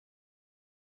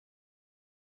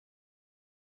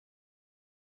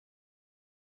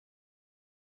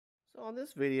So on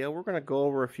this video, we're going to go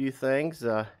over a few things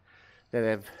that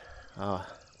have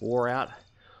wore out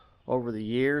over the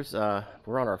years.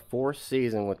 We're on our 4th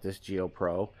season with this Geo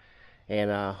Pro,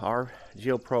 and our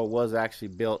Geo Pro was actually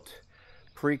built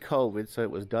pre-COVID, so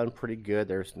it was done pretty good.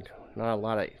 There's not a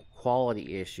lot of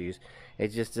quality issues.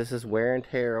 It's just this is wear and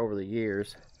tear over the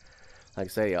years. Like I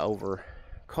say, over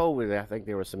COVID, I think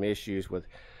there were some issues with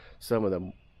some of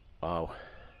the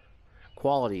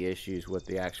quality issues with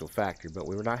the actual factory, but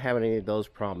we were not having any of those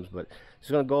problems. But just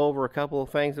going to go over a couple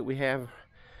of things that we have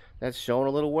that's showing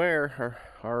a little wear.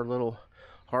 Our little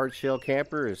hard shell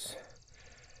camper is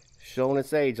showing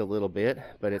its age a little bit,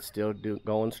 but it's still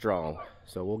going strong.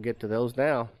 So we'll get to those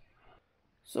now.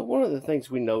 So one of the things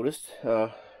we noticed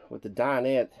with the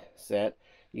dinette set,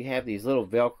 you have these little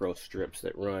Velcro strips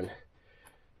that run.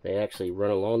 They actually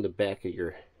run along the back of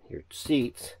your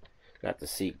seats. Got the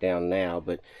seat down now,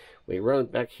 but we run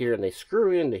back here and they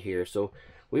screw into here. So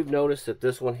we've noticed that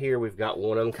this one here, we've got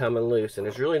one of them coming loose, and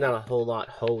there's really not a whole lot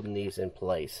holding these in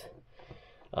place.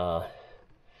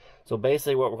 So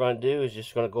basically what we're going to do is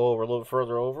just going to go over a little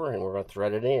further over, and we're going to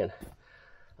thread it in.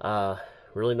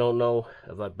 Really don't know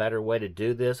of a better way to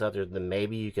do this other than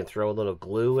maybe you can throw a little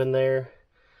glue in there,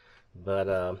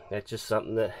 but that's just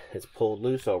something that has pulled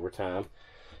loose over time.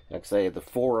 Like I say, the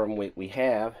 4 of them we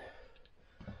have,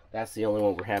 that's the only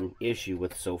one we're having issue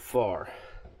with so far,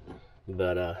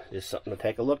 but just something to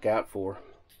take a look out for.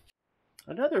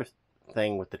 Another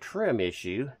thing with the trim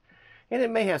issue, and it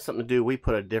may have something to do, we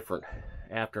put a different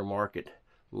aftermarket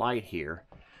light here,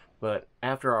 but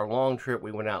after our long trip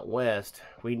we went out west,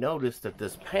 we noticed that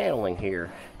this paneling here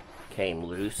came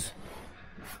loose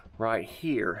right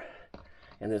here,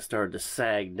 and then started to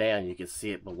sag down. You can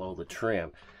see it below the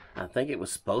trim. I think it was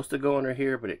supposed to go under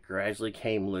here, but it gradually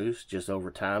came loose just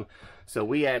over time. So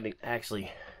we had to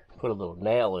actually put a little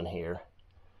nail in here,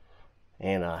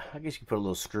 and I guess you could put a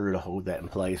little screw to hold that in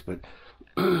place. But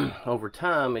over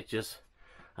time, it just,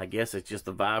 I guess it's just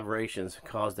the vibrations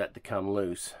caused that to come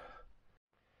loose.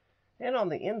 And on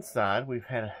the inside,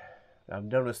 I've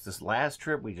noticed this last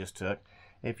trip we just took,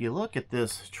 if you look at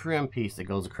this trim piece that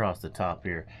goes across the top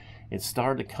here, it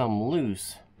started to come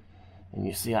loose. And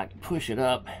you see I can push it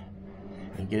up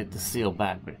and get it to seal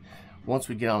back, but once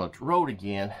we get on the road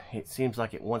again, it seems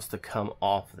like it wants to come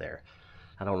off there.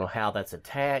 I don't know how that's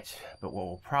attached, but what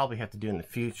we'll probably have to do in the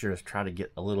future is try to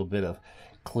get a little bit of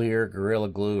clear Gorilla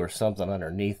Glue or something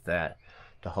underneath that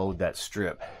to hold that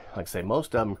strip. Like I say,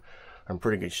 most of them are in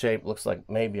pretty good shape. Looks like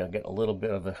maybe I'll get a little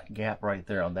bit of a gap right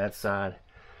there on that side.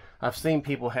 I've seen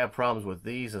people have problems with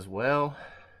these as well.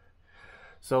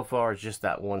 So far, it's just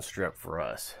that one strip for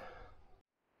us.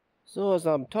 So as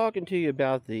I'm talking to you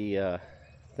about the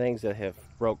things that have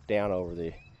broke down over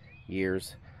the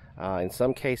years, in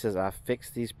some cases I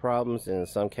fixed these problems, and in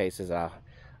some cases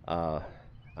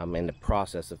I'm in the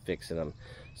process of fixing them.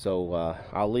 So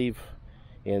I'll leave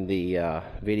in the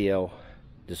video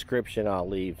description, I'll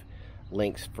leave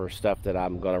links for stuff that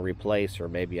I'm going to replace, or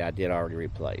maybe I did already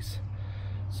replace.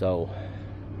 So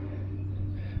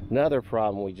another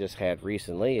problem we just had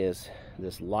recently is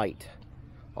this light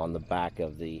on the back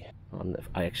of the,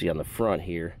 actually on the front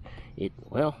here.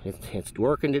 It's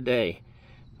working today.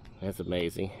 That's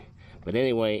amazing. But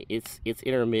anyway, it's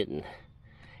intermittent,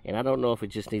 and I don't know if it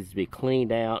just needs to be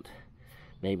cleaned out.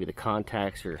 Maybe the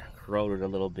contacts are corroded a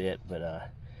little bit,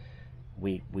 but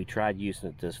we tried using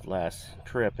it this last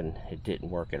trip and it didn't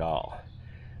work at all.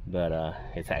 But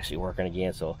it's actually working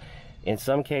again. So in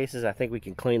some cases I think we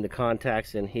can clean the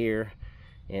contacts in here,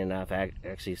 and I've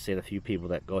actually seen a few people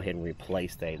that go ahead and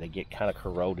replace they get kind of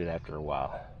corroded after a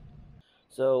while.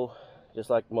 So just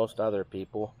like most other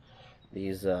people,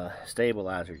 these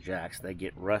stabilizer jacks, they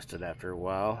get rusted after a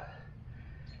while,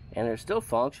 and they're still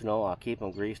functional. I'll keep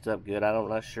them greased up good. I'm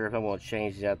not sure if I'm going to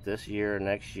change that this year or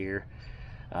next year.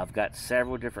 I've got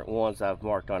several different ones I've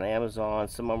marked on Amazon.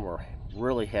 Some of them are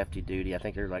really hefty duty. I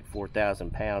think they're like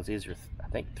 4,000 pounds. These are, I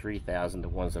think, 3,000, the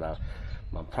ones that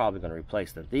I'm probably going to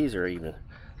replace them. These are even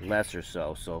less or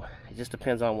so. So it just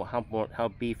depends on how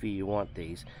beefy you want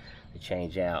these to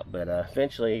change out. But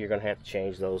eventually you're going to have to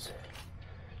change those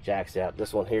jacks out.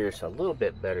 This one here is a little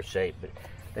bit better shape, but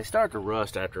they start to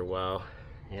rust after a while,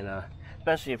 and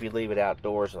especially if you leave it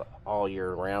outdoors all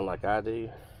year round like I do.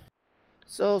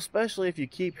 So especially if you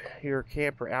keep your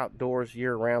camper outdoors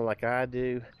year round like I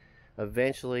do,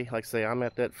 eventually, like I say, I'm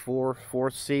at that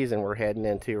fourth season we're heading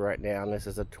into right now, and this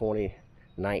is a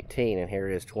 2019, and here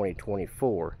it is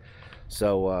 2024.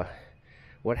 So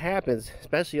what happens,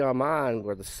 especially on mine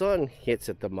where the sun hits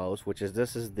it the most, which is,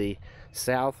 this is the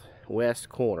southwest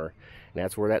corner, and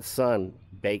that's where that sun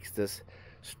bakes this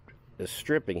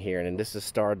stripping here, and this has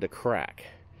started to crack.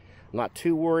 I'm not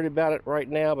too worried about it right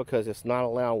now because it's not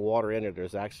allowing water in there.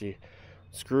 There's actually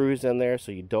screws in there,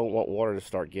 so you don't want water to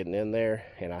start getting in there.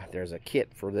 And there's a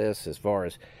kit for this, as far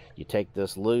as you take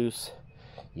this loose,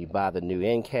 you buy the new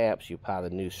end caps, you buy the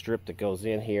new strip that goes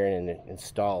in here, and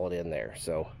install it in there.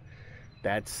 So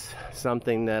that's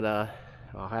something that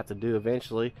I'll have to do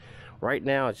eventually. Right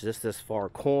now it's just this far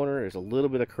corner. There's a little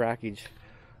bit of crackage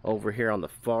over here on the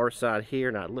far side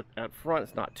here. Now look out front,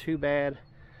 it's not too bad.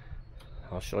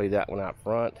 I'll show you that one out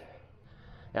front.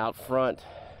 Out front,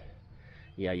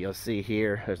 yeah, you'll see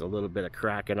here there's a little bit of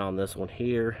cracking on this one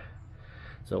here.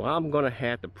 So I'm gonna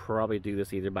have to probably do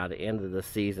this either by the end of the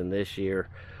season this year,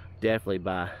 definitely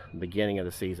by the beginning of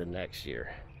the season next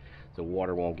year. The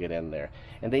water won't get in there.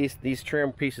 And these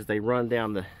trim pieces, they run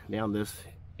down this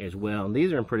as well, and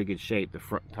these are in pretty good shape, the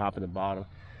front, top, and the bottom.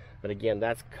 But again,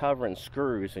 that's covering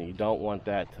screws, and you don't want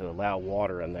that to allow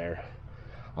water in there.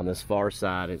 On this far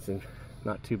side, it's in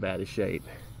not too bad a shape.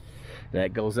 And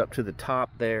that goes up to the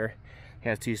top there. It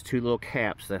has these two little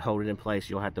caps that hold it in place.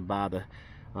 You'll have to buy the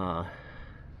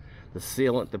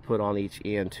sealant to put on each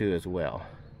end too as well.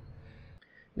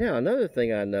 Now another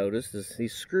thing I noticed is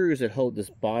these screws that hold this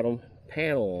bottom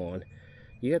panel on,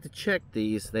 you have to check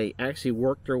these. They actually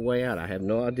work their way out. I have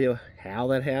no idea how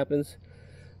that happens,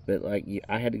 but like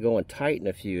I had to go and tighten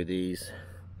a few of these.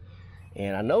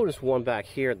 And I noticed one back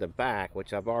here at the back,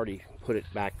 which I've already put it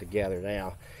back together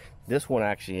now. This one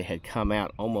actually had come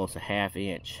out almost a ½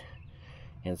 inch.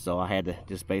 And so I had to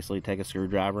just basically take a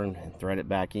screwdriver and thread it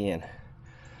back in.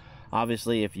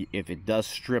 Obviously, if it does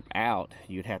strip out,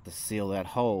 you'd have to seal that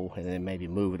hole and then maybe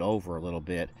move it over a little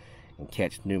bit and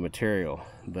catch new material.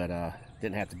 But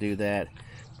didn't have to do that.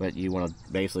 But you want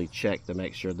to basically check to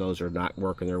make sure those are not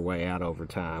working their way out over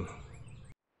time.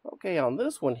 Okay, on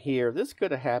this one here, this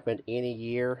could have happened any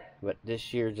year, but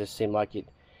this year just seemed like it.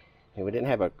 And we didn't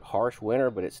have a harsh winter,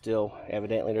 but it's still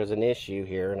evidently there's an issue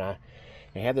here. And I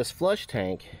have this flush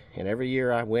tank, and every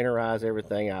year I winterize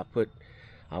everything. I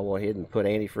went ahead and put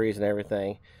antifreeze and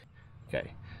everything.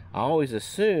 Okay, I always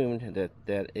assumed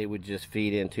that it would just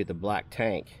feed into the black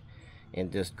tank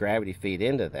and just gravity feed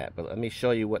into that. But let me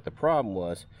show you what the problem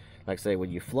was. Like I say,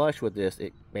 when you flush with this,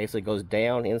 it basically goes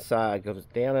down inside, goes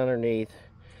down underneath,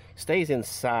 stays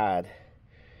inside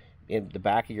in the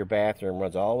back of your bathroom,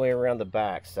 runs all the way around the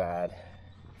back side,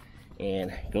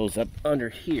 and goes up under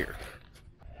here.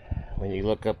 When you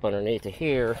look up underneath of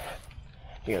here,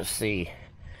 you'll see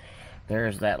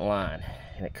there's that line,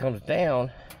 and it comes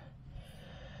down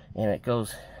and it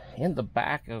goes in the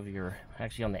back of your,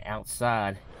 actually on the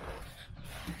outside,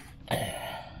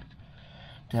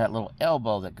 to that little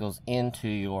elbow that goes into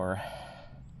your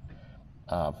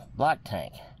black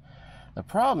tank. The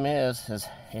problem is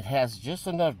it has just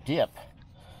enough dip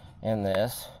in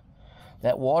this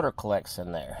that water collects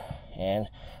in there, and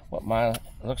what mine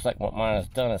looks like, what mine has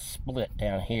done is split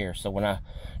down here. So when I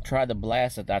tried to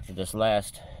blast it after this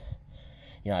last,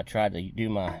 I tried to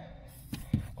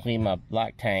clean my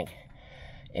black tank,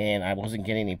 and I wasn't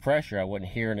getting any pressure. I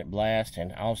wasn't hearing it blast,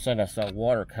 and all of a sudden I saw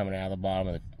water coming out of the bottom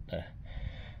of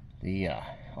the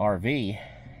RV,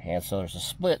 and so there's a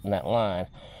split in that line.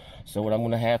 So what I'm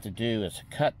going to have to do is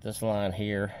cut this line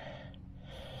here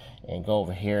and go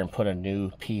over here and put a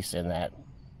new piece in that.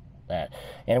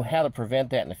 And how to prevent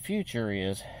that in the future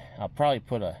is I'll probably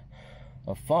put a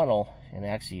funnel and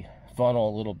actually funnel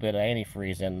a little bit of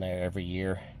antifreeze in there every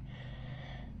year.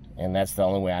 And that's the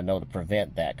only way I know to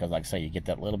prevent that, because like I say, you get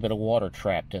that little bit of water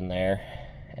trapped in there,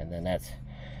 and then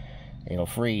it'll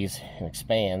freeze and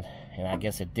expand. And I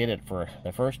guess it did it for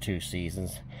the first 2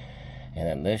 seasons, and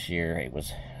then this year it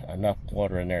was enough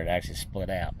water in there to actually split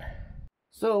out.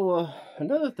 So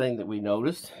another thing that we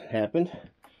noticed happened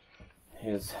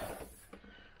is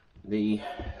the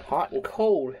hot and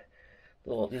cold,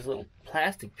 these little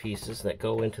plastic pieces that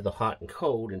go into the hot and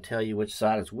cold and tell you which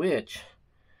side is which.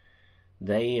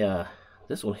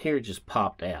 This one here just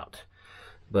popped out,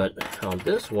 but on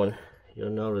this one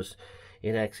you'll notice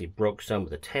it actually broke some of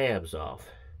the tabs off.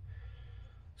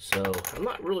 So I'm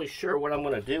not really sure what I'm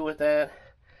going to do with that.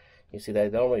 You see, they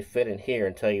only fit in here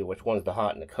and tell you which one's the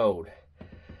hot and the cold.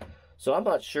 So I'm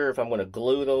not sure if I'm going to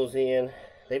glue those in.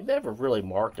 They've never really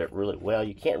marked it really well.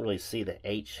 You can't really see the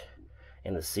H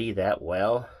and the C that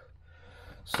well.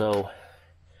 So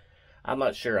I'm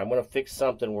not sure. I'm going to fix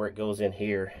something where it goes in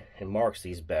here and marks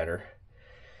these better.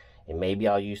 And maybe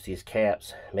I'll use these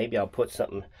caps. Maybe I'll put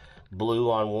something blue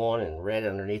on one and red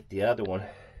underneath the other one,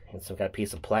 and some kind of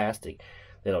piece of plastic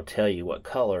that'll tell you what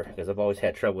color, because I've always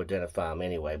had trouble identifying them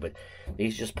anyway. But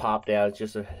these just popped out. It's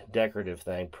just a decorative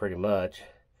thing pretty much.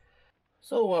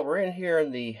 So we're in here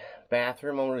in the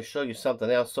bathroom. I'm going to show you something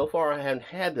else. So far I haven't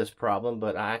had this problem,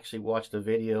 but I actually watched a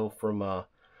video from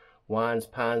Wines,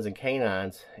 Pines, and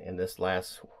Canines in this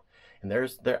last, and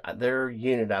their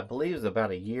unit, I believe, is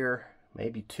about a year,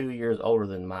 maybe 2 years older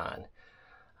than mine.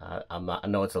 I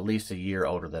know it's at least a year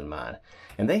older than mine.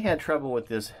 And they had trouble with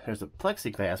this. There's a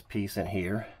plexiglass piece in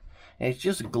here, and it's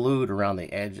just glued around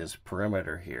the edges,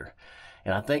 perimeter here.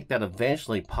 And I think that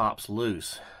eventually pops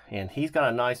loose. And he's got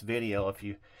a nice video.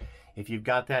 If you've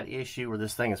got that issue where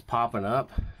this thing is popping up,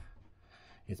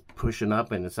 it's pushing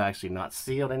up and it's actually not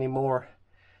sealed anymore,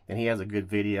 then he has a good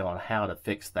video on how to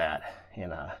fix that.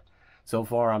 And so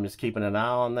far I'm just keeping an eye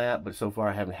on that, but so far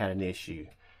I haven't had an issue.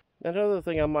 Another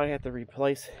thing I might have to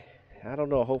replace, I don't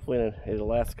know, hopefully it'll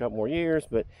last a couple more years,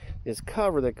 but this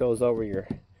cover that goes over your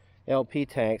LP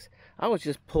tanks, I was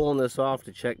just pulling this off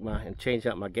to check and change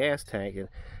out my gas tank, and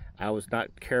I was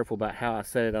not careful about how I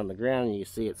set it on the ground, and you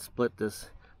see it split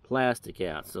this plastic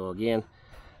out. So again,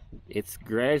 it's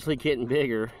gradually getting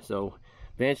bigger, so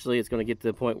eventually it's going to get to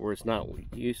the point where it's not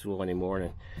useful anymore.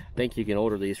 And I think you can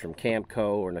order these from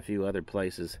Camco or in a few other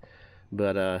places,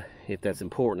 but if that's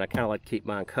important, I kind of like to keep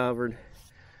mine covered.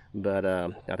 But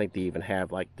I think they even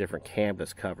have like different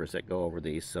canvas covers that go over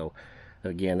these. So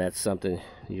again, that's something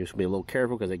you should be a little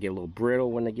careful, because they get a little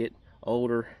brittle when they get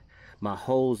older. My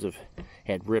holes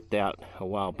had ripped out a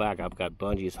while back. I've got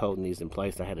bungees holding these in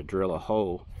place. I had to drill a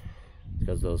hole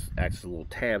because those actual little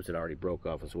tabs had already broke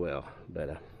off as well.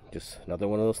 But just another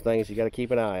one of those things you got to keep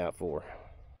an eye out for.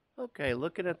 Okay,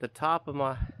 looking at the top of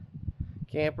my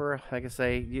camper, like I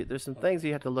say, there's some things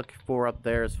you have to look for up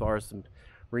there as far as some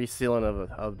resealing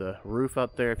of the roof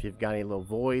up there if you've got any little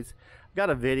voids. I've got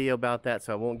a video about that,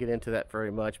 so I won't get into that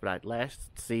very much, but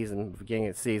last season, beginning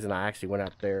of the season, I actually went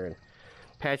out there and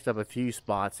patched up a few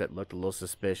spots that looked a little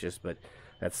suspicious, but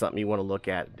that's something you want to look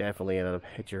at definitely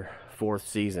at your 4th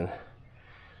season,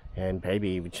 and maybe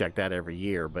even check that every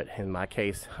year. But in my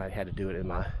case, I had to do it in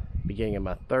my beginning of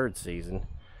my 3rd season,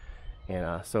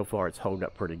 and so far it's holding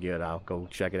up pretty good. I'll go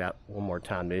check it out one more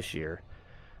time this year.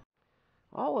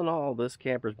 All in all, this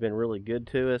camper's been really good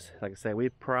to us. Like I say, we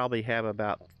probably have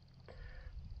about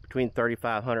between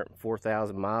 3,500 and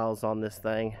 4,000 miles on this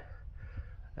thing.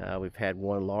 We've had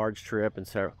one large trip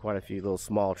and quite a few little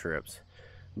small trips,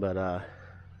 but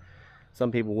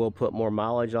some people will put more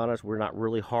mileage on us. We're not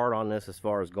really hard on this as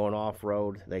far as going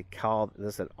off-road. They call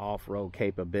this an off-road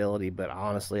capability, but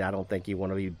honestly, I don't think you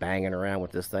want to be banging around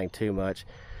with this thing too much.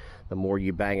 The more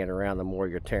you bang it around, the more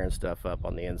you're tearing stuff up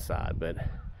on the inside. But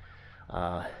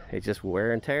it's just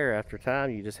wear and tear after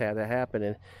time. You just have that happen,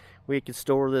 and we could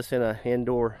store this in an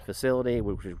indoor facility,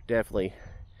 which would definitely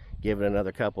give it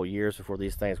another couple years before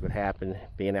these things would happen.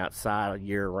 Being outside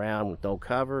year-round with no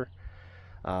cover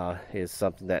is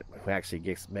something that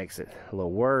actually makes it a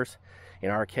little worse.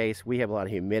 In our case, we have a lot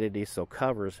of humidity, so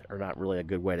covers are not really a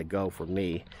good way to go for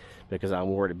me, because I'm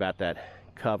worried about that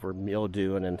cover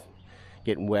mildewing and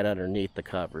getting wet underneath the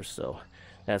covers. So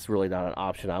that's really not an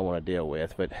option I want to deal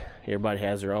with. But everybody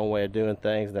has their own way of doing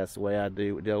things, and that's the way I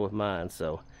deal with mine.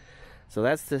 So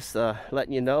that's just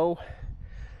letting you know.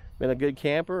 Been a good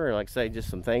camper, and like I say, just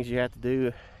some things you have to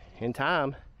do in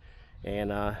time.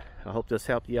 And I hope this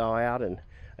helped y'all out in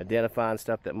identifying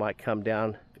stuff that might come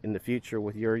down in the future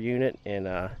with your unit. And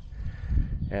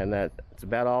that's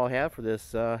about all I have for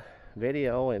this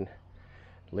video. And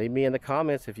leave me in the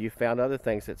comments if you found other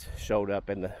things that showed up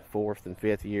in the 4th and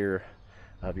 5th year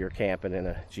of your camping in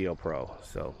a Geo Pro.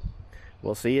 So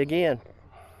we'll see you again.